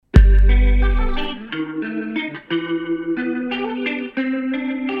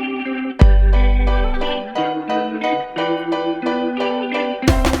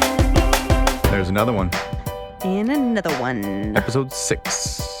another one. And another one. Episode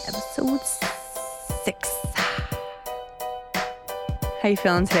 6. Episode 6. How you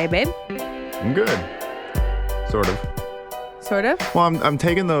feeling today, babe? I'm good. Sort of. Sort of? Well, I'm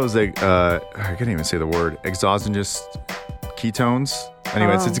taking those, I can't even say the word, exogenous ketones.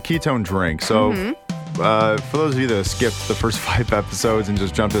 Anyways, It's a ketone drink. So for those of you that skipped the first 5 episodes and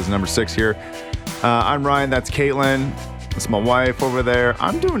just jumped as number 6 here, I'm Ryan. That's Kaitlin. That's my wife over there.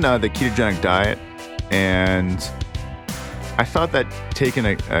 I'm doing the ketogenic diet, and I thought that taking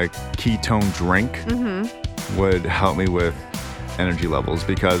a ketone drink would help me with energy levels,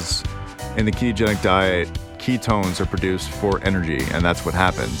 because in the ketogenic diet, ketones are produced for energy, and that's what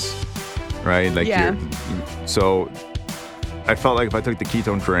happens, right? So I felt like if I took the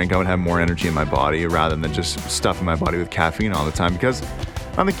ketone drink, I would have more energy in my body rather than just stuffing my body with caffeine all the time, because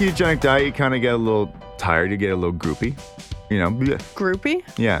on the ketogenic diet, you kind of get a little tired, you get a little groupie, you know. Groupie?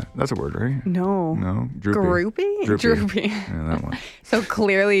 Yeah, that's a word, right? No. Droopy. Droopy. Yeah, that one. So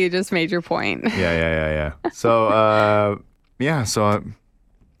clearly you just made your point. Yeah. So, so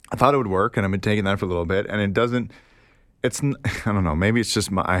I thought it would work, and I've been taking that for a little bit, and it doesn't, I don't know, maybe it's just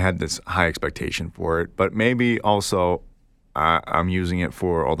I had this high expectation for it, but maybe also I'm using it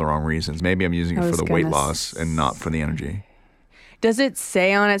for all the wrong reasons. Maybe I'm using it for the weight loss and not for the energy. Does it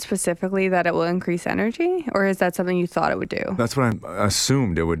say on it specifically that it will increase energy, or is that something you thought it would do? That's what I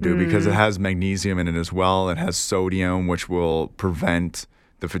assumed it would do, because it has magnesium in it as well. It has sodium, which will prevent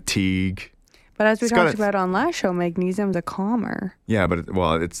the fatigue. But as we talked about on last show, magnesium's a calmer. Yeah, but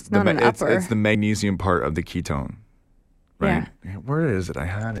it's the magnesium part of the ketone, right? Yeah. Where is it? I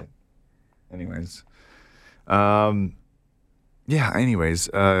had it. Anyways, I've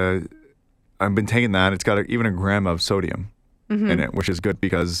been taking that. It's got even a gram of sodium in it, which is good,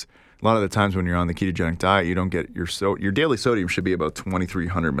 because a lot of the times when you're on the ketogenic diet, you don't get your daily sodium should be about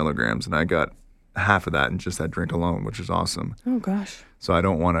 2,300 milligrams, and I got half of that in just that drink alone, which is awesome. Oh gosh. So I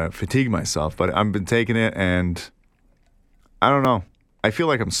don't want to fatigue myself, but I've been taking it, and I don't know. I feel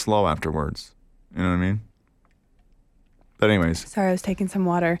like I'm slow afterwards. You know what I mean? But anyways. Sorry, I was taking some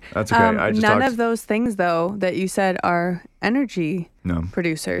water. That's okay. None of those things, though, that you said are energy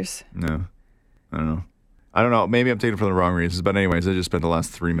producers. No. I don't know. Maybe I'm taking it for the wrong reasons. But anyways, I just spent the last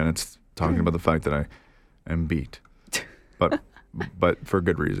 3 minutes talking about the fact that I am beat. But for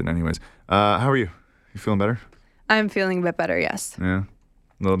good reason. Anyways. How are you? You feeling better? I'm feeling a bit better, yes. Yeah. A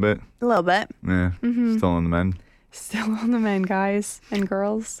little bit? A little bit. Yeah. Still on the mend? Still on the mend, guys and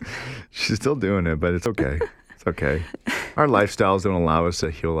girls. She's still doing it, but it's okay. It's okay. Our lifestyles don't allow us to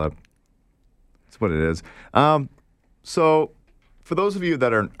heal up. That's what it is. So for those of you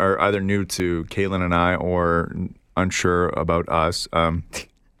that are either new to Kaitlin and I or unsure about us, her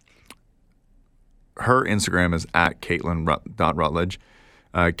Instagram is at Kaitlin.Rutledge,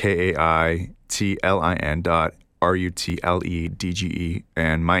 KAITLIN.RUTLEDGE,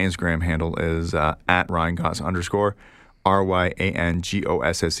 and my Instagram handle is at RyanGoss_,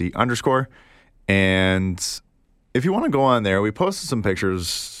 RYANGOSSE_. And if you want to go on there, we posted some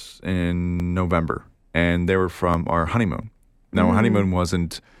pictures in November, and they were from our honeymoon. Now, our honeymoon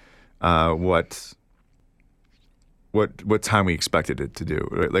wasn't what time we expected it to do.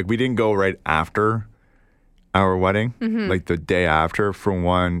 Right? Like, we didn't go right after our wedding, like the day after. For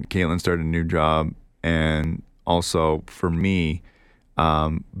one, Kaitlin started a new job, and also for me,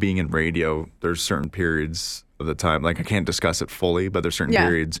 being in radio, there's certain periods of the time, like I can't discuss it fully, but there's certain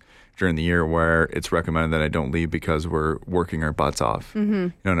periods during the year where it's recommended that I don't leave because we're working our butts off. You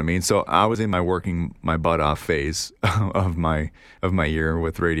know what I mean? So I was in my working my butt off phase of my year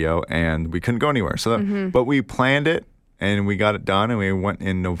with radio, and we couldn't go anywhere. So, but we planned it and we got it done, and we went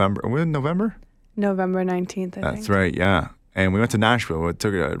in November. Were we in November? November 19th, I think. That's right, yeah. And we went to Nashville. We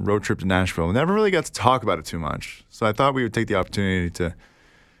took a road trip to Nashville. We never really got to talk about it too much. So I thought we would take the opportunity to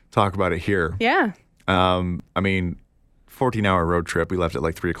talk about it here. Yeah. 14-hour road trip. We left at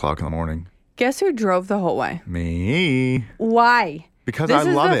like 3 o'clock in the morning. Guess who drove the whole way? Me. Why? Because I love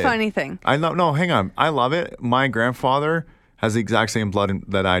it. This is the funny thing. No, hang on. I love it. My grandfather has the exact same blood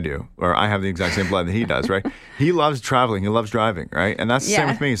that I do, or I have the exact same blood that he does, right? He loves traveling. He loves driving, right? And that's the same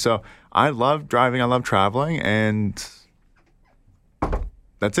with me. So I love driving. I love traveling, and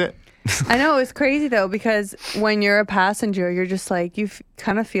that's it. I know. It's crazy, though, because when you're a passenger, you're just like, you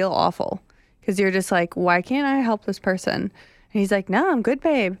kind of feel awful. Because you're just like, why can't I help this person? And he's like, no, I'm good,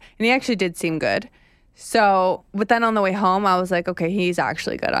 babe. And he actually did seem good. So, but then on the way home, I was like, okay, he's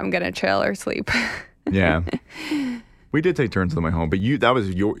actually good. I'm going to chill or sleep. Yeah. We did take turns on the way home, but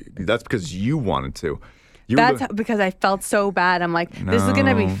that's because you wanted to. Because I felt so bad. I'm like, this is going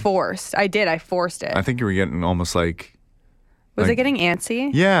to be forced. I forced it. I think you were getting almost like Was it getting antsy?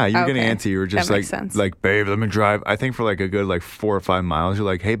 Yeah, you were getting antsy. You were just that makes sense. like, babe, let me drive. I think for like a good like 4 or 5 miles, you're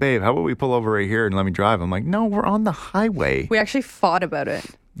like, hey, babe, how about we pull over right here and let me drive? I'm like, no, we're on the highway. We actually fought about it.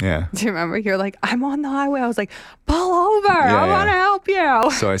 Yeah. Do you remember? You're like, I'm on the highway. I was like, pull over. I want to help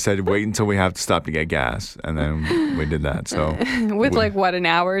you. So I said, wait until we have to stop to get gas. And then we did that. So with like, what, an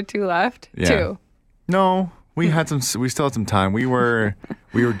hour or two left? Yeah. 2. No, we still had some time. We were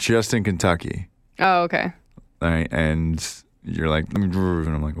just in Kentucky. Oh, okay. All right. And you're like, let me drive.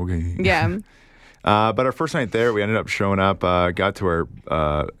 And I'm like, okay. Yeah. But our first night there, we ended up showing up, got to our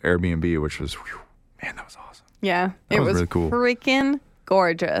Airbnb, which was, man, that was awesome. Yeah. That was really cool. Freaking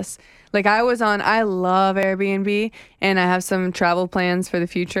gorgeous. Like I love Airbnb and I have some travel plans for the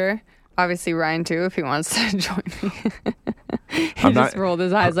future. Obviously Ryan too, if he wants to join me. He just rolled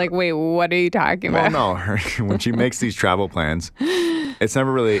his eyes like, wait, what are you talking about? Well, no, when she makes these travel plans, it's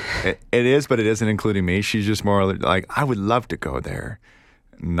never really, it is, but it isn't including me. She's just more like, I would love to go there.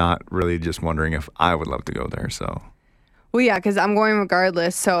 Not really just wondering if I would love to go there, so. Well, yeah, because I'm going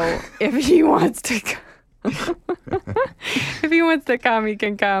regardless, so if he wants to come. If he wants to come, he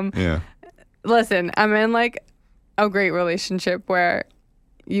can come. Yeah. Listen, I'm in like a great relationship where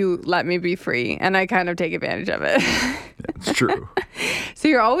you let me be free and I kind of take advantage of it. Yeah, it's true. So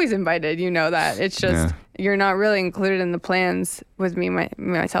you're always invited, you know that. It's just you're not really included in the plans with me,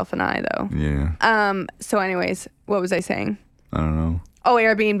 myself and I though. Yeah. So anyways, what was I saying? I don't know. Oh,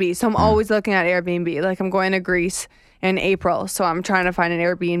 Airbnb. So I'm always looking at Airbnb. Like I'm going to Greece in April, so I'm trying to find an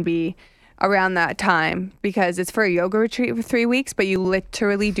Airbnb around that time because it's for a yoga retreat for 3 weeks, but you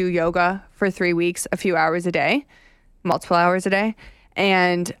literally do yoga for 3 weeks, a few hours a day, multiple hours a day.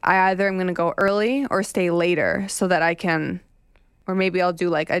 And I either am going to go early or stay later so that I can, or maybe I'll do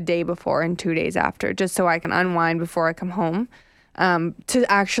like a day before and 2 days after, just so I can unwind before I come home, to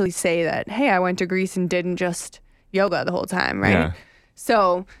actually say that, hey, I went to Greece and didn't just yoga the whole time, right? Yeah.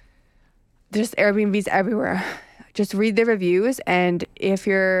 So there's Airbnbs everywhere. Just read the reviews, and if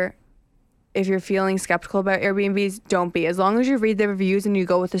you're feeling skeptical about Airbnbs, don't be. As long as you read the reviews and you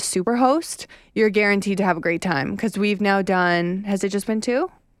go with a super host, you're guaranteed to have a great time. Because we've now done, has it just been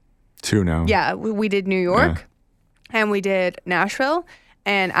 2? 2 now. Yeah, we did New York and we did Nashville,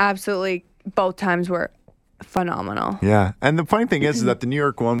 and absolutely both times were phenomenal. Yeah. And the funny thing is that the New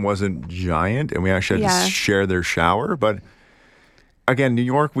York one wasn't giant and we actually had to share their shower. But again, New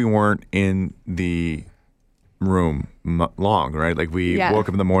York, we weren't in the room long, right? Like we woke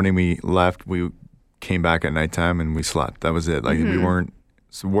up in the morning, we left, we came back at nighttime and we slept. That was it. Like we weren't,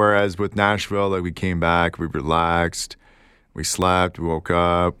 whereas with Nashville, like we came back, we relaxed, we slept, we woke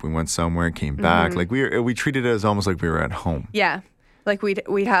up, we went somewhere and came back. Like we treated it as almost like we were at home. Yeah. Like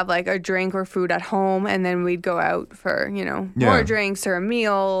we'd have like a drink or food at home and then we'd go out for, more drinks or a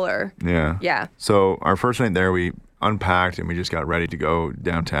meal or. Yeah. Yeah. So our first night there, we unpacked and we just got ready to go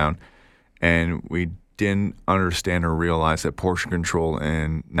downtown, and we didn't understand or realize that portion control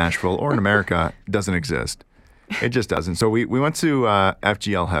in Nashville or in America doesn't exist. It just doesn't. So we went to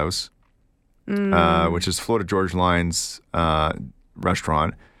FGL House, which is Florida Georgia Line's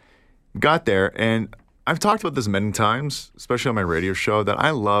restaurant. Got there, and I've talked about this many times, especially on my radio show, that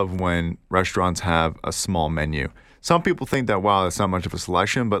I love when restaurants have a small menu. Some people think that, wow, that's not much of a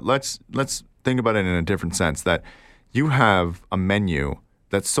selection, but let's think about it in a different sense, that you have a menu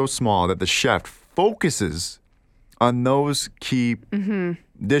that's so small that the chef focuses on those key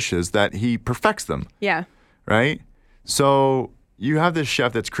dishes that he perfects them. Yeah. Right? So you have this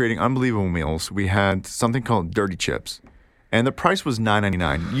chef that's creating unbelievable meals. We had something called dirty chips, and the price was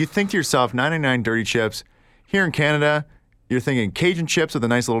 $9.99. You think to yourself, $9.99 dirty chips. Here in Canada, you're thinking Cajun chips with a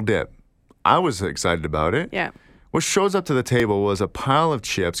nice little dip. I was excited about it. Yeah. What shows up to the table was a pile of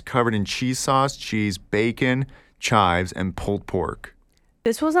chips covered in cheese sauce, cheese, bacon, chives, and pulled pork.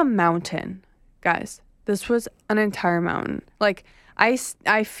 This was a mountain, guys. This was an entire mountain. Like,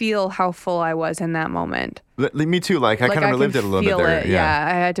 I feel how full I was in that moment. Me too. Like I kind of relived it a little bit there. Yeah,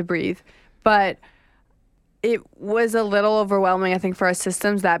 I had to breathe. But it was a little overwhelming, I think, for our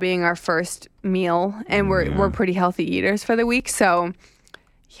systems, that being our first meal. And we're pretty healthy eaters for the week. So,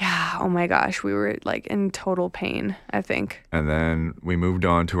 yeah, oh my gosh, we were like in total pain, I think. And then we moved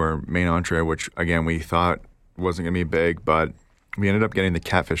on to our main entree, which, again, we thought wasn't going to be big, but we ended up getting the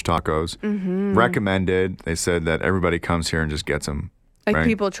catfish tacos. Recommended. They said that everybody comes here and just gets them. Like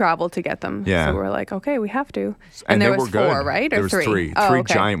people travel to get them. Yeah. So we're like, okay, we have to. And there they was were 4, good. right? There Or was 3? three. Oh, Three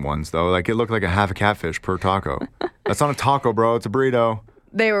okay. giant ones, though. Like it looked like a half a catfish per taco. That's not a taco, bro. It's a burrito.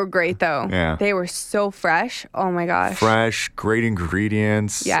 They were great, though. Yeah. They were so fresh. Oh, my gosh. Fresh, great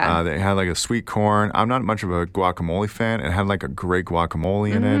ingredients. Yeah. They had like a sweet corn. I'm not much of a guacamole fan. It had like a great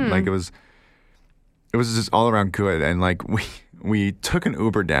guacamole in it. Like it was just all around good. And like we took an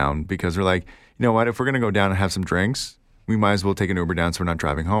Uber down because we're like, you know what? If we're gonna go down and have some drinks, we might as well take an Uber down so we're not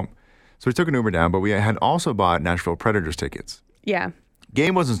driving home. So we took an Uber down, but we had also bought Nashville Predators tickets. Yeah.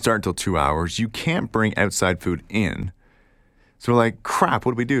 Game wasn't starting until 2 hours. You can't bring outside food in. So we're like, crap,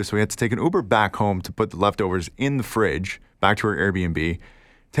 what do we do? So we had to take an Uber back home to put the leftovers in the fridge, back to our Airbnb,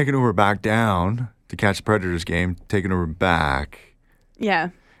 take an Uber back down to catch the Predators game, take an Uber back. Yeah.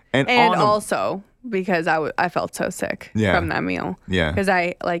 And also because I felt so sick from that meal. Yeah. Because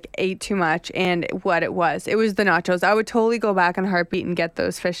I like ate too much, and what it was the nachos. I would totally go back in a heartbeat and get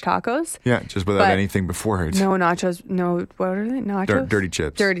those fish tacos. Yeah, just without anything before it. No nachos. No, what are they? Nachos? Dirty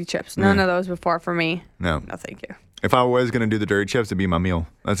chips. Dirty chips. None of those before for me. No. No, thank you. If I was going to do the dirty chips, it'd be my meal.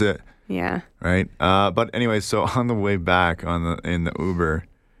 That's it. Yeah. Right? But anyway, so on the way back in the Uber,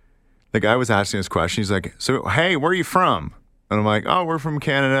 the guy was asking us questions. He's like, so, hey, where are you from? And I'm like, oh, we're from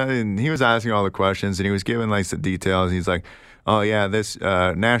Canada. And he was asking all the questions, and he was giving like the details. He's like, oh, yeah, this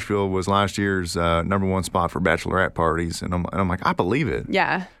Nashville was last year's #1 spot for bachelorette parties. And I'm like, I believe it.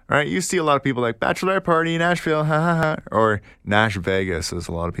 Yeah. Right? You see a lot of people like, bachelorette party in Nashville, ha, ha, ha. Or Nash Vegas is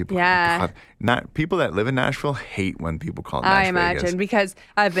a lot of people. Yeah. People that live in Nashville hate when people call it I Nash imagine, Vegas. because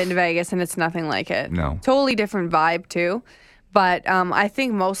I've been to Vegas, and it's nothing like it. No. Totally different vibe, too. But I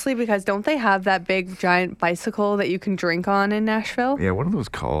think mostly because don't they have that big giant bicycle that you can drink on in Nashville? Yeah, what are those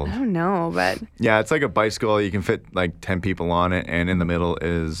called? I don't know, but Yeah, it's like a bicycle. You can fit like 10 people on it, and in the middle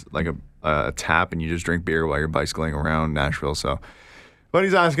is like a tap, and you just drink beer while you're bicycling around Nashville. So, but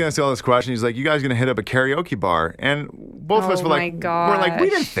he's asking us all this question. He's like, "You guys gonna hit up a karaoke bar?" And both of us were like, we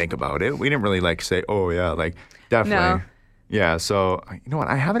didn't think about it. We didn't really like say, "Oh yeah, like definitely." No. Yeah. So you know what?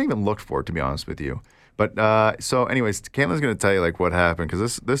 I haven't even looked for it, to be honest with you. But so anyways, Caitlin's gonna tell you like what happened,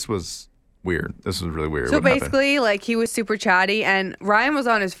 because this was weird. This was really weird. So what basically, like, he was super chatty, and Ryan was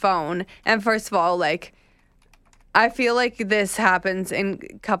on his phone. And first of all, like, I feel like this happens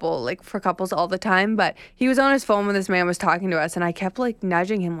for couples all the time, but he was on his phone when this man was talking to us, and I kept like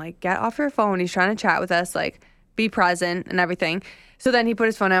nudging him, like, get off your phone. He's trying to chat with us, like, be present and everything. So then he put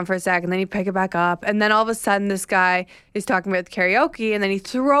his phone down for a sec, and then he picked it back up, and then all of a sudden this guy is talking about karaoke, and then he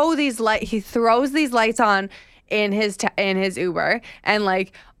throws these lights on in his Uber, and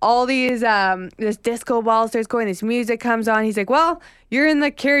like all these this disco ball starts going, this music comes on. He's like, well, you're in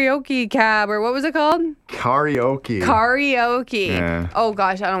the karaoke cab, or what was it called? Karaoke. Yeah. Oh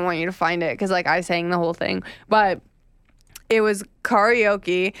gosh, I don't want you to find it, because like I sang the whole thing, but it was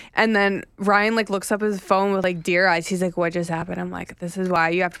karaoke. And then Ryan like looks up his phone with like deer eyes. He's like, what just happened? I'm like, this is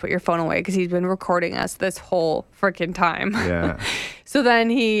why you have to put your phone away, because he's been recording us this whole freaking time. Yeah. So then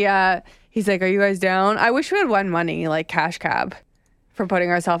he's like, are you guys down? I wish we had won money, like cash cab, for putting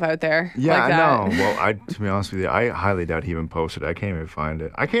ourselves out there. Yeah, like that. I know. Well, to be honest with you, I highly doubt he even posted it. I can't even find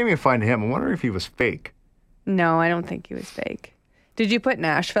it. I can't even find him. I'm wondering if he was fake. No, I don't think he was fake. Did you put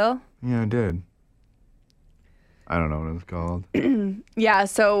Nashville? Yeah, I did. I don't know what it was called. Yeah,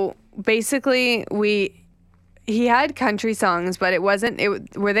 so basically he had country songs, but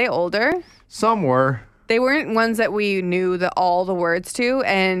were they older? Some were. They weren't ones that we knew all the words to,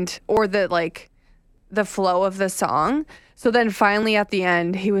 or the flow of the song. So then finally at the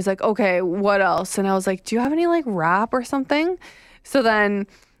end, he was like, okay, what else? And I was like, do you have any like rap or something? So then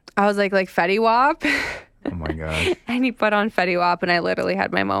I was like Fetty Wap. Oh my gosh. And he put on Fetty Wap, and I literally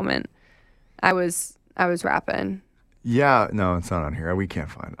had my moment. I was rapping. Yeah, no, it's not on here. We can't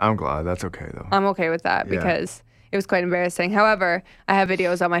find it. I'm glad. That's okay, though. I'm okay with that because it was quite embarrassing. However, I have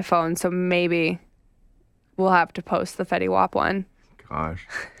videos on my phone, so maybe we'll have to post the Fetty Wap one. Gosh.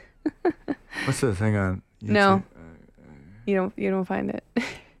 What's the thing on YouTube? No. You don't find it.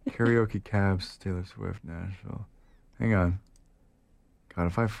 Karaoke cabs, Taylor Swift, Nashville. Hang on. God,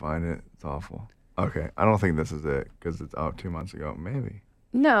 if I find it, it's awful. Okay, I don't think this is it, because it's out 2 months ago. Maybe.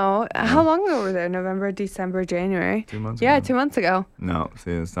 No. How long ago were there? November, December, January? 2 months ago. Yeah, ago. 2 months ago. No,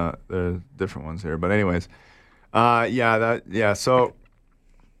 see, it's not. There's different ones here. But anyways, so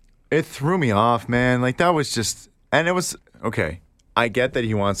it threw me off, man. Like, that was just, and it was, okay, I get that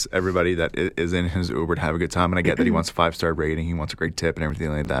he wants everybody that is in his Uber to have a good time, and I get that he wants a 5-star rating, he wants a great tip and everything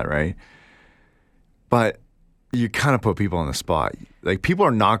like that, right? But you kind of put people on the spot. Like, people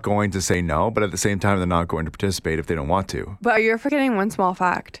are not going to say no, but at the same time, they're not going to participate if they don't want to. But you're forgetting one small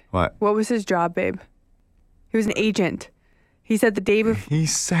fact. What? What was his job, babe? He was an agent. He said the day before. He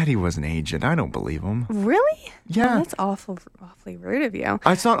said he was an agent. I don't believe him. Really? Yeah. Oh, that's awfully rude of you.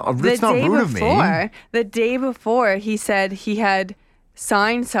 It's not rude of me. The day before, he said he had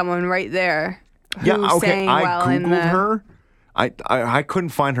signed someone right there. Yeah, okay. I well Googled her. I couldn't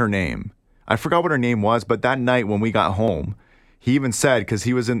find her name. I forgot what her name was, but that night when we got home, he even said, because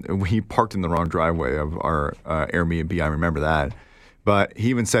he parked in the wrong driveway of our Airbnb. I remember that. But he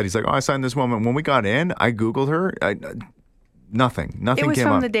even said, he's like, oh, I signed this woman. When we got in, I Googled her. Nothing came up. It was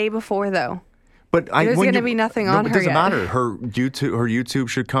from the day before, though. But there's going to be nothing on her yet. It doesn't matter. Her YouTube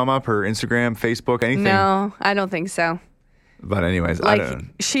should come up, her Instagram, Facebook, anything. No, I don't think so. But anyways, like, I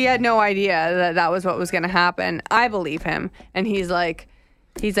don't. She had no idea that was what was going to happen. I believe him. And he's like,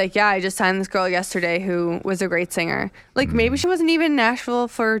 yeah, I just signed this girl yesterday who was a great singer. Like, maybe she wasn't even in Nashville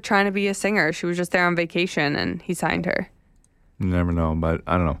for trying to be a singer. She was just there on vacation, and he signed her. You never know, but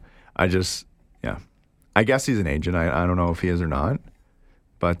I don't know. I guess he's an agent. I don't know if he is or not.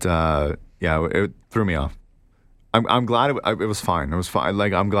 But, yeah, it threw me off. I'm glad it was fine. It was fine.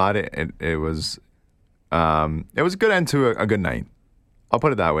 Like, I'm glad it was a good end to a good night. I'll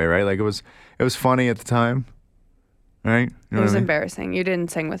put it that way, right? Like, it was funny at the time, right? You know it was embarrassing. You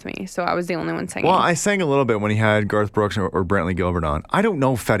didn't sing with me, so I was the only one singing. Well, I sang a little bit when he had Garth Brooks or Brantley Gilbert on. I don't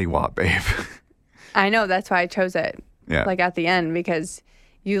know Fetty Wap, babe. I know. That's why I chose it. Yeah. Like, at the end, because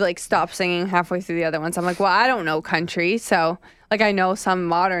you, like, stopped singing halfway through the other ones. I'm like, well, I don't know country, so, like, I know some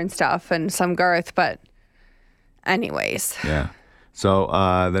modern stuff and some Garth, but anyways. Yeah. So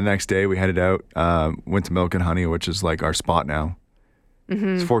the next day we headed out, went to Milk and Honey, which is like our spot now.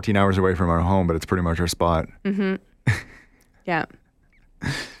 Mm-hmm. It's 14 hours away from our home, but it's pretty much our spot. Mm-hmm. Yeah.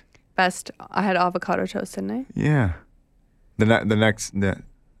 Best. I had avocado toast, didn't I? Yeah.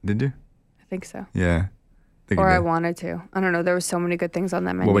 Did you? I think so. Yeah. Or I wanted to. I don't know. There were so many good things on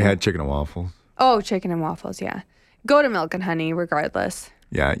that menu. Well, we had chicken and waffles. Oh, chicken and waffles, yeah. Go to Milk and Honey regardless.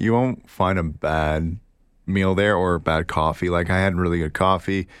 Yeah, you won't find a bad meal there or bad coffee. Like, I had really good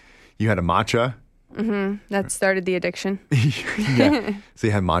coffee. You had a matcha. Mm-hmm. That started the addiction. Yeah. So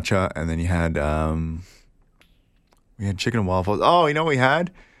you had matcha, and then you had we had chicken and waffles. Oh, you know what we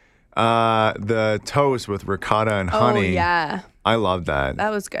had? The toast with ricotta and honey. Oh, yeah. I loved that.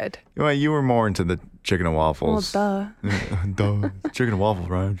 That was good. Well, you were more into the chicken and waffles. Well, duh. Chicken and waffles,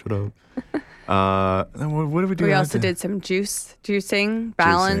 Ryan. Shut up. What did we do? We also did some juicing,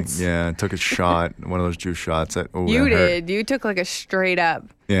 balance. Yeah, took a shot, one of those juice shots. You did. You took like a straight up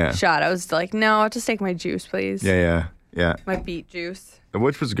shot. I was like, no, I'll just take my juice, please. Yeah. My beet juice.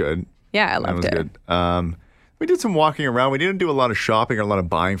 Which was good. Yeah, I loved it. Good. We did some walking around. We didn't do a lot of shopping or a lot of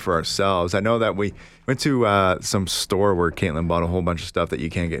buying for ourselves. I know that we went to some store where Kaitlin bought a whole bunch of stuff that you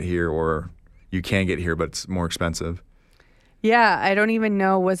can't get here, or you can get here, but it's more expensive. Yeah, I don't even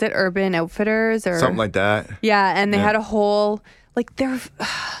know. Was it Urban Outfitters or something like that? Yeah, and they had a whole I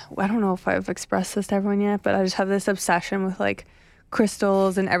don't know if I've expressed this to everyone yet, but I just have this obsession with like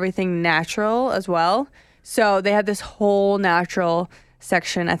crystals and everything natural as well. So they had this whole natural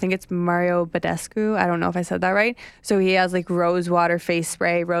section. I think it's Mario Badescu. I don't know if I said that right. So he has like rose water face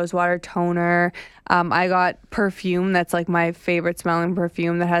spray, rose water toner. I got perfume that's like my favorite smelling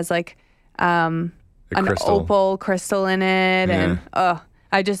perfume that has like an opal crystal in it. Yeah. And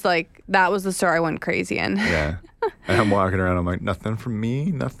I just like, that was the store I went crazy in. Yeah. And I'm walking around, I'm like, nothing from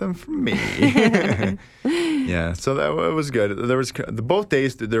me. Yeah, so that it was good. There was both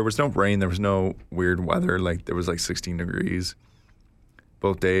days, there was no rain, there was no weird weather. Like, there was like 16 degrees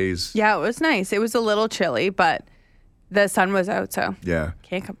both days. Yeah, it was nice. It was a little chilly, but the sun was out, so yeah,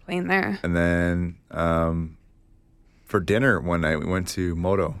 can't complain there. And then for dinner one night, we went to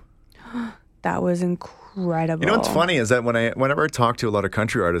Moto. That was incredible. You know what's funny is that whenever I talk to a lot of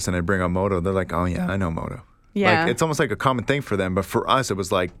country artists and I bring up Moto, they're like, oh yeah, I know Moto. Yeah. Like, it's almost like a common thing for them, but for us, it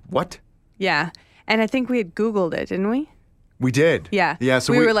was like, what? Yeah. And I think we had Googled it, didn't we? We did. Yeah. Yeah.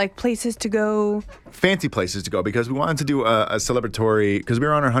 So we were like, places to go. Fancy places to go, because we wanted to do a celebratory, because we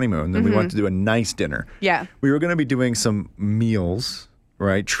were on our honeymoon, and we wanted to do a nice dinner. Yeah. We were going to be doing some meals,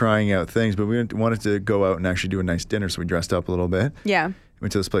 right? Trying out things, but we wanted to go out and actually do a nice dinner, so we dressed up a little bit. Yeah.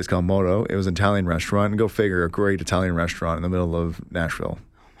 Went to this place called Moto. It was an Italian restaurant. And go figure, a great Italian restaurant in the middle of Nashville.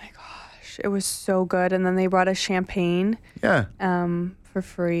 It was so good. And then they brought us champagne. Yeah. For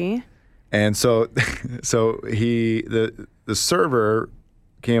free. And so the server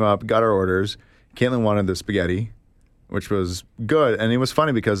came up, got our orders. Kaitlin wanted the spaghetti, which was good. And it was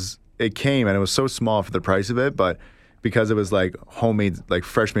funny because it came and it was so small for the price of it, but because it was like homemade, like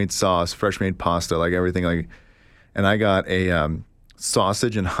fresh made sauce, fresh made pasta, like everything. Like, and I got a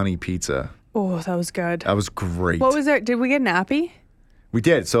sausage and honey pizza. Oh, that was good. That was great. What was there? Did we get nappy? We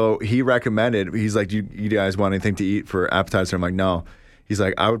did. So he recommended, he's like, you guys want anything to eat for appetizer? I'm like, no. He's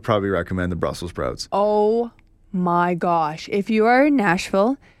like, I would probably recommend the Brussels sprouts. Oh my gosh. If you are in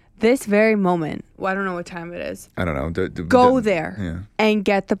Nashville, this very moment, well, I don't know what time it is. I don't know. Go there and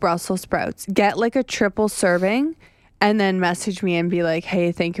get the Brussels sprouts. Get like a triple serving and then message me and be like,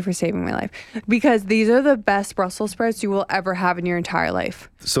 hey, thank you for saving my life. Because these are the best Brussels sprouts you will ever have in your entire life.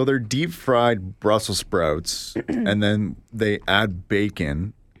 So they're deep fried Brussels sprouts, and then they add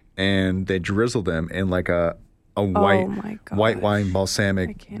bacon, and they drizzle them in like a white wine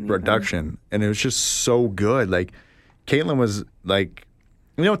balsamic reduction, and it was just so good. Like Kaitlin was like,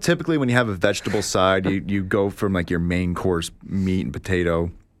 you know, typically when you have a vegetable side, you go from like your main course meat and potato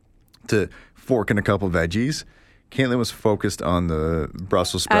to fork in a couple veggies. Kaitlin was focused on the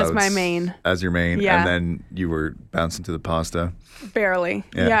Brussels sprouts as my main, as your main, and then you were bouncing to the pasta. Barely,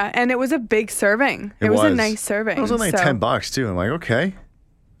 yeah. And it was a big serving. It was a nice serving. It was only like $10 too. I'm like, okay,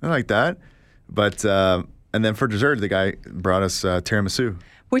 I like that, but. And then for dessert, the guy brought us tiramisu.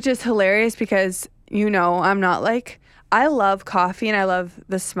 Which is hilarious because, you know, I'm not like, I love coffee and I love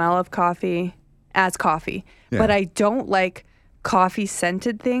the smell of coffee as coffee. Yeah. But I don't like coffee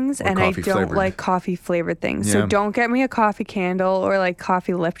scented things and I don't like coffee flavored things. Yeah. So don't get me a coffee candle or like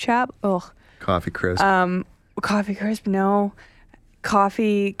coffee lip chap. Ugh. Coffee crisp. Coffee crisp, no.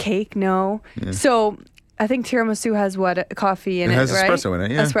 Coffee cake, no. Yeah. So I think tiramisu has coffee in it, right? It has espresso in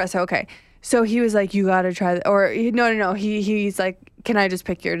it, yeah. Espresso, okay. So he was like, you got to try that. Or no. He's like, can I just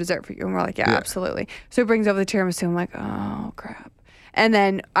pick your dessert for you? And we're like, yeah, absolutely. So he brings over the tiramisu. I'm like, oh, crap. And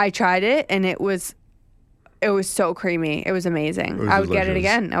then I tried it and it was so creamy. It was amazing. I would get it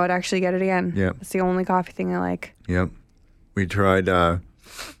again. I would actually get it again. Yeah. It's the only coffee thing I like. Yep. We tried,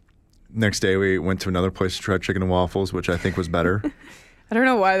 next day we went to another place to try chicken and waffles, which I think was better. I don't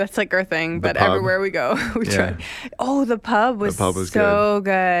know why that's like our thing, but everywhere we go, we try. Oh, the pub was so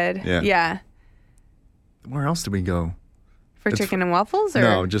good. Yeah. Where else did we go? For chicken and waffles? Or?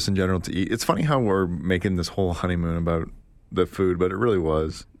 No, just in general to eat. It's funny how we're making this whole honeymoon about the food, but it really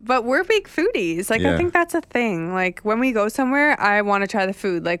was. But we're big foodies. Like, I think that's a thing. Like, when we go somewhere, I want to try the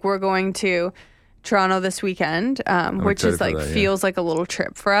food. Like, we're going to Toronto this weekend, which is like feels like a little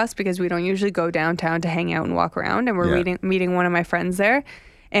trip for us because we don't usually go downtown to hang out and walk around, and we're meeting one of my friends there,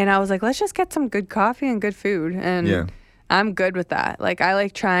 and I was like, let's just get some good coffee and good food, and I'm good with that. Like, I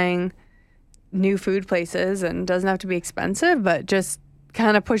like trying new food places, and doesn't have to be expensive, but just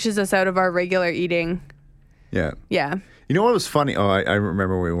kind of pushes us out of our regular eating. Yeah. You know what was funny? Oh, I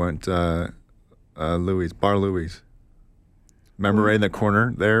remember we went Bar Louie's. Remember right in the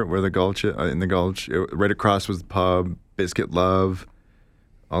corner there where the gulch, in the gulch, right across was the pub, Biscuit Love,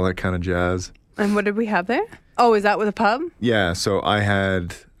 all that kind of jazz. And what did we have there? Oh, is that with a pub? Yeah, so I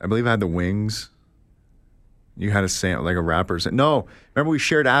believe I had the wings. You had like a wrapper. No, remember we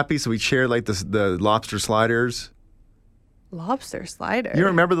shared Appy, so we shared like the lobster sliders. Lobster sliders? You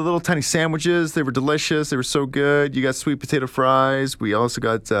remember the little tiny sandwiches? They were delicious. They were so good. You got sweet potato fries. We also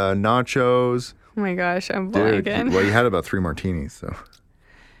got nachos. Oh my gosh, I'm blanking. Well, you had about 3 martinis, so.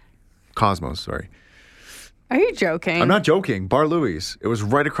 Cosmos, sorry. Are you joking? I'm not joking. Bar Louie's. It was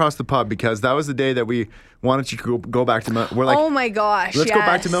right across the pub because that was the day that we wanted to go back to. We're like, oh my gosh, let's go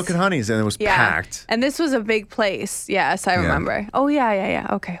back to Milk and Honey's, and it was packed. And this was a big place. Yes, I remember. Oh yeah.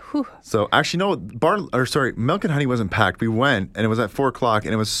 Okay. Whew. So actually, no, Milk and Honey wasn't packed. We went, and it was at 4:00,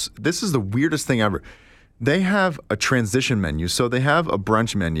 and this is the weirdest thing ever. They have a transition menu, so they have a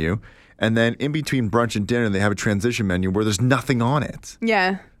brunch menu. And then in between brunch and dinner, they have a transition menu where there's nothing on it.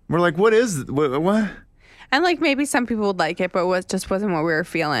 Yeah. We're like, what? And like maybe some people would like it, but it just wasn't what we were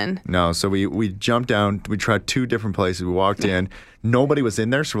feeling. No, so we jumped down. We tried 2 different places. We walked in. Nobody was in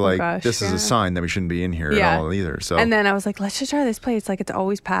there, so we're like, this is a sign that we shouldn't be in here at all either. So. And then I was like, let's just try this place. Like, it's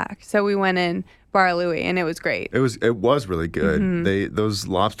always packed. So we went in Bar Louie, and it was great. It was really good. Mm-hmm. Those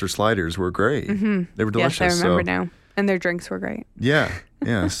lobster sliders were great. Mm-hmm. They were delicious. Yes, I remember now. And their drinks were great. Yeah.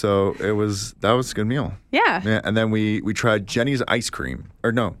 So that was a good meal. Yeah. And then we tried Jenny's ice cream.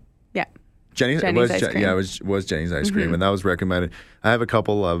 Or no. Yeah. Jenny's ice cream. Yeah, it was Jenny's ice cream, and that was recommended. I have a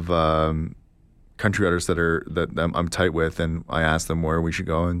couple of country udders that I'm tight with, and I asked them where we should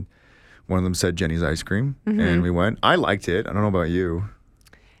go, and one of them said Jenny's ice cream, and we went. I liked it. I don't know about you.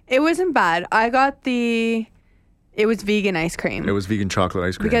 It wasn't bad. I got it was vegan ice cream. It was vegan chocolate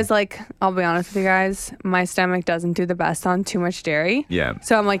ice cream. Because, like, I'll be honest with you guys, my stomach doesn't do the best on too much dairy. Yeah.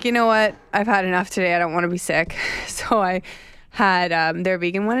 So I'm like, you know what? I've had enough today. I don't want to be sick. So I had their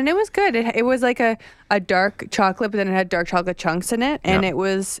vegan one, and it was good. It was like a dark chocolate, but then it had dark chocolate chunks in it, and it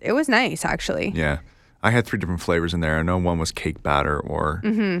was nice, actually. Yeah. I had 3 different flavors in there. I know one was cake batter, or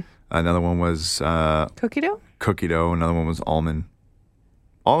another one was... cookie dough? Cookie dough. Another one was almond.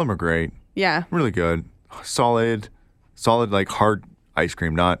 All of them are great. Yeah. Really good. Solid, like hard ice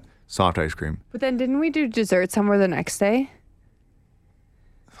cream, not soft ice cream. But then didn't we do dessert somewhere the next day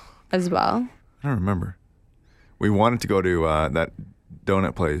as well? I don't remember. We wanted to go to that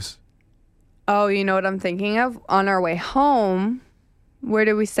donut place. Oh, you know what I'm thinking of? On our way home, where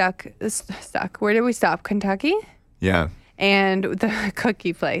did we stop? Where did we stop? Kentucky? Yeah. And the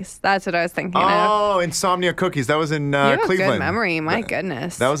cookie place. That's what I was thinking of. Oh, Insomnia Cookies. That was in You have Cleveland. good memory. My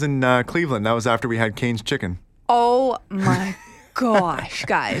goodness. That was in Cleveland. That was after we had Cane's Chicken. Oh, my gosh,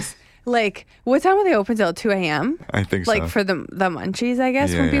 guys. Like, what time are they open till? 2 a.m.? I think so. Like, for the munchies, I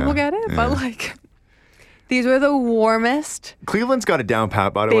guess, when people get it. Yeah. But, like, these were the warmest. Cleveland's got it down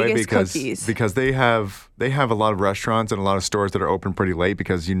pat, by the way, Cookies. because they have a lot of restaurants and a lot of stores that are open pretty late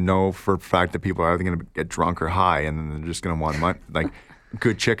because you know for a fact that people are either going to get drunk or high, and then they're just going to want like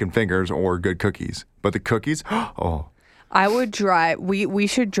good chicken fingers or good cookies. But the cookies, oh. I would drive. We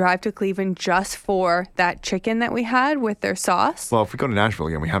should drive to Cleveland just for that chicken that we had with their sauce. Well, if we go to Nashville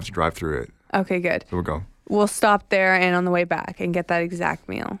again, we have to drive through it. Okay, good. So we'll go. We'll stop there and on the way back and get that exact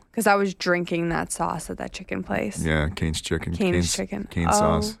meal. Because I was drinking that sauce at that chicken place. Yeah, Cane's Chicken. Cane's chicken. Cane's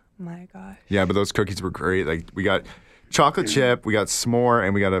sauce. Oh my gosh. Yeah, but those cookies were great. Like we got chocolate chip, we got s'more,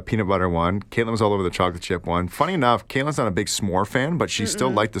 and we got a peanut butter one. Kaitlin was all over the chocolate chip one. Funny enough, Caitlin's not a big s'more fan, but she still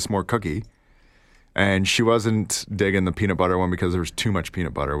liked the s'more cookie. And she wasn't digging the peanut butter one because there was too much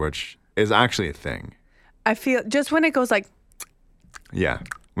peanut butter, which is actually a thing. I feel just when it goes like. Yeah,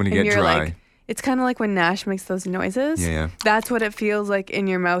 when you And get you're dry. like, it's kind of like when Nash makes those noises. Yeah. That's what it feels like in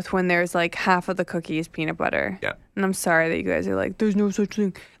your mouth when there's like half of the cookie is peanut butter. Yeah. And I'm sorry that you guys are like, there's no such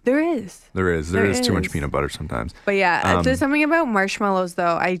thing. There is. There is too much is. peanut butter sometimes. But yeah, there's something about marshmallows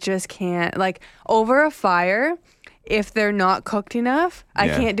though. I just can't. Like over a fire, if they're not cooked enough, I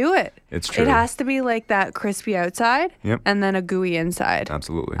Yeah. can't do it. It's true. It has to be like that crispy outside and then a gooey inside.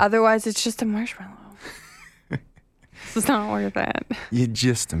 Absolutely. Otherwise, it's just a marshmallow. It's not worth it. You're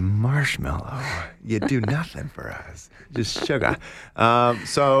just a marshmallow. You do nothing for us. Just sugar.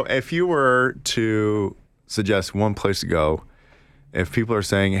 So if you were to suggest one place to go, if people are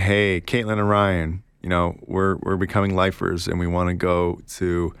saying, hey, Kaitlin and Ryan, you know, we're becoming lifers and we want to go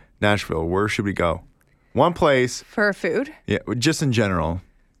to Nashville, where should we go? One place. For food? Yeah, just in general.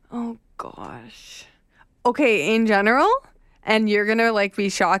 Oh, gosh. Okay, in general? And you're going to like be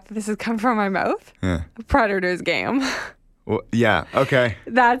shocked that this has come from my mouth? Yeah. Predators game. Well, yeah, okay.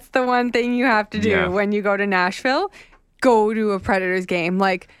 That's the one thing you have to do when you go to Nashville. Go to a Predators game.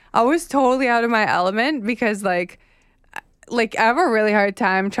 Like, I was totally out of my element because like I have a really hard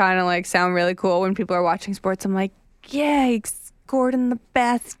time trying to like sound really cool when people are watching sports. I'm like, yeah, he scored in the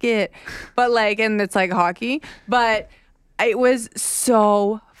basket. But like, and it's like hockey. But it was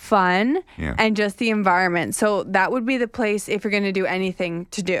so fun and just the environment. So that would be the place if you're going to do anything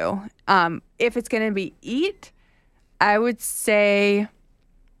to do. If it's going to be eat, I would just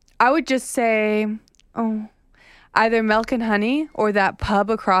say, either Milk and Honey or that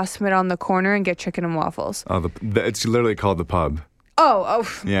pub across from it on the corner and get chicken and waffles. Oh, it's literally called the pub. Oh.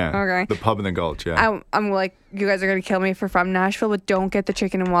 Yeah. Okay. The pub in the Gulch, yeah. I'm like, you guys are going to kill me from Nashville, but don't get the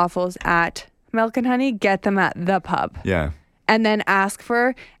chicken and waffles at Milk and Honey. Get them at the pub. Yeah. And then ask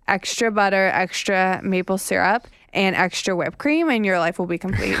for extra butter, extra maple syrup, and extra whipped cream, and your life will be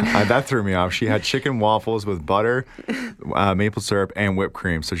complete. That threw me off. She had chicken waffles with butter, maple syrup, and whipped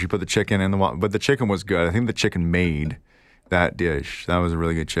cream. So she put the chicken in but the chicken was good. I think the chicken made that dish. That was a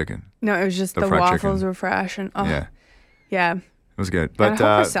really good chicken. No, it was just the waffles were fresh. And, yeah. It was good. But I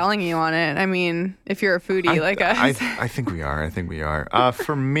hope we're selling you on it. I mean, if you're a foodie like us. I think we are.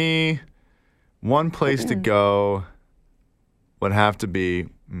 For me, one place to go would have to be...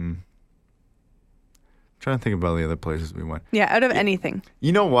 trying to think about the other places we went. Yeah, out of anything.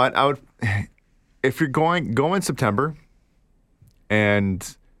 You know what? I would, if you're go in September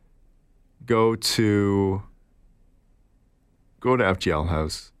and go to FGL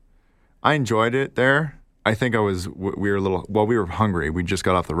House. I enjoyed it there. I think we were hungry. We just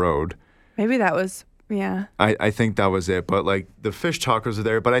got off the road. Maybe that was, yeah. I think that was it. But like the fish tacos are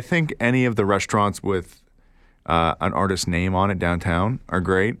there. But I think any of the restaurants with an artist's name on it downtown are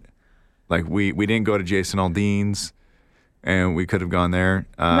great. Like we didn't go to Jason Aldean's, and we could have gone there.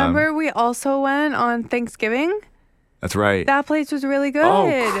 Remember we also went on Thanksgiving? That's right. That place was really good.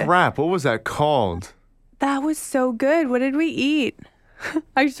 Oh crap! What was that called? That was so good. What did we eat?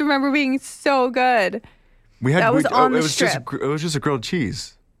 I just remember being so good. It was just a grilled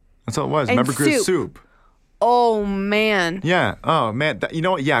cheese. That's all it was. And Remember grilled soup? Oh man. Yeah. Oh man. You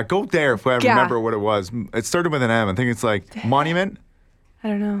know what? Yeah. Go there if I remember what it was. It started with an M. I think it's like Monument. I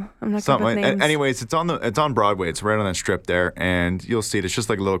don't know. I'm not good with names. Anyways, it's on Broadway. It's right on that strip there, and you'll see it. It's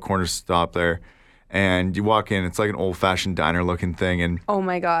just like a little corner stop there, and you walk in. It's like an old-fashioned diner-looking thing, and oh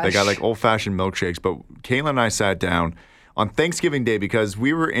my gosh, they got like old-fashioned milkshakes. But Kaitlin and I sat down on Thanksgiving Day because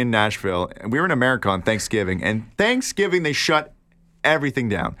we were in Nashville and we were in America on Thanksgiving, and Thanksgiving they shut everything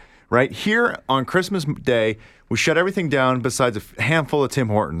down. right? Here on Christmas Day, we shut everything down besides a handful of Tim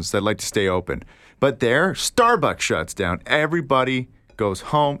Hortons that like to stay open. But there, Starbucks shuts down. Everybody goes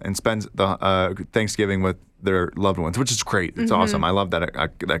home and spends the Thanksgiving with their loved ones, which is great. It's awesome. I love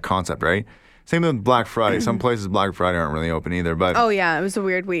that concept, right? Same thing with Black Friday. Some places Black Friday aren't really open either. But oh yeah, it was a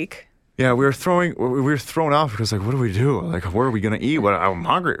weird week. Yeah, we were thrown off because like, what do we do? Like, where are we gonna eat? I'm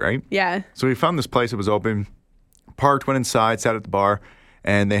hungry, right? Yeah. So we found this place that was open, parked, went inside, sat at the bar,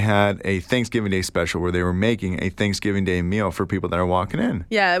 and they had a Thanksgiving Day special where they were making a Thanksgiving Day meal for people that are walking in.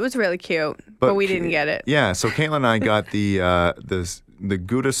 Yeah, it was really cute, but we didn't get it. Yeah, so Kaitlin and I got the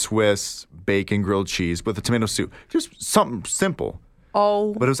Gouda Swiss bacon grilled cheese with a tomato soup. Just something simple.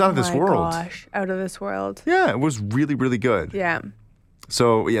 Oh, but it was out of this world. Gosh, out of this world. Yeah, it was really, really good. Yeah.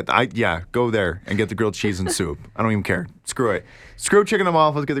 So go there and get the grilled cheese and soup. I don't even care. Screw it. Screw chicken and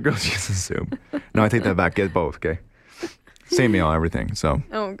waffles. Get the grilled cheese and soup. No, I take that back. Get both. Okay. Same meal, everything. So.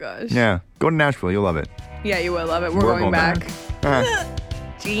 Oh gosh. Yeah, go to Nashville. You'll love it. Yeah, you will love it. We're going back.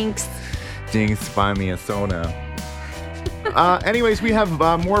 Jinx. Jinx, buy me a soda. Anyways, we have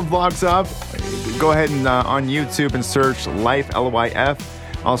more vlogs up. Go ahead and on YouTube and search LYF, LYF.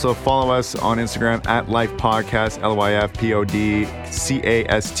 Also follow us on Instagram at LYF Podcast, LYF PODCAST,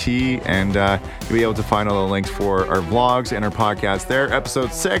 and you'll be able to find all the links for our vlogs and our podcast there.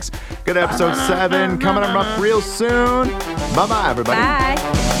 Episode 6, good episode 7 coming up real soon. Bye-bye, everybody.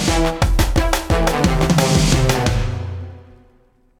 Bye.